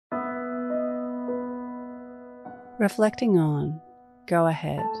Reflecting on, go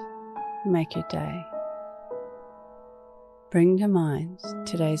ahead, make your day. Bring to mind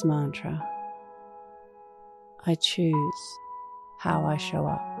today's mantra. I choose how I show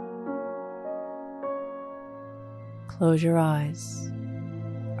up. Close your eyes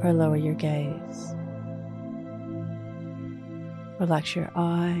or lower your gaze. Relax your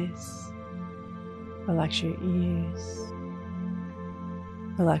eyes, relax your ears,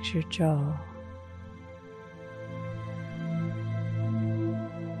 relax your jaw.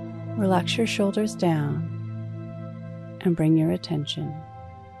 Relax your shoulders down and bring your attention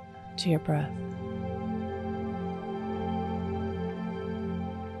to your breath.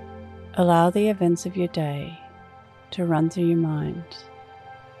 Allow the events of your day to run through your mind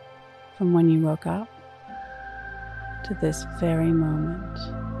from when you woke up to this very moment,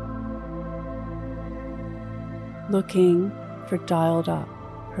 looking for dialed up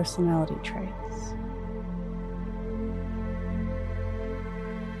personality traits.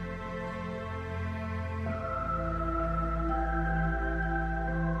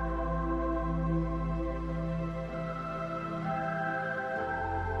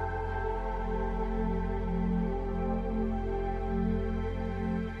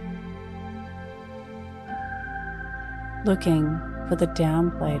 Looking for the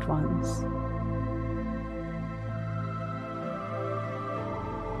downplayed ones.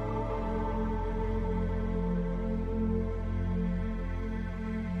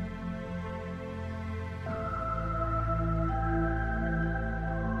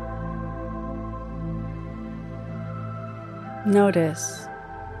 Notice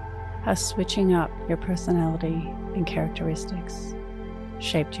how switching up your personality and characteristics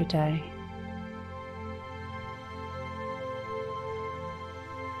shaped your day.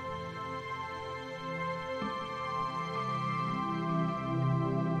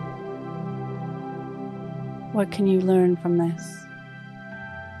 What can you learn from this?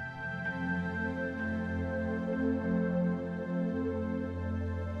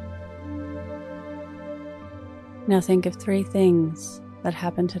 Now think of 3 things that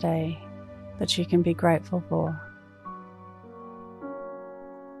happened today that you can be grateful for.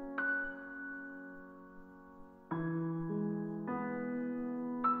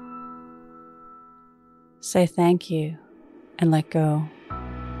 Say thank you and let go.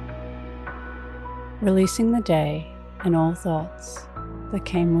 Releasing the day and all thoughts that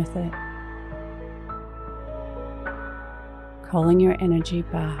came with it. Calling your energy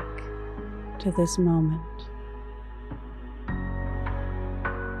back to this moment.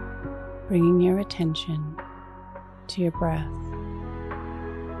 Bringing your attention to your breath.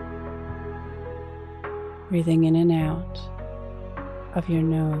 Breathing in and out of your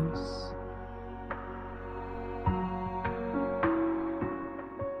nose.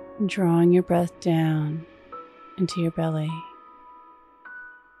 Drawing your breath down into your belly,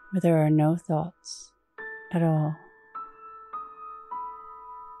 where there are no thoughts at all.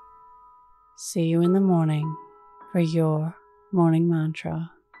 See you in the morning for your morning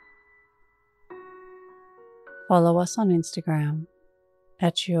mantra. Follow us on Instagram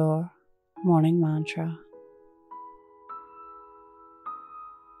 @YourMorningMantra.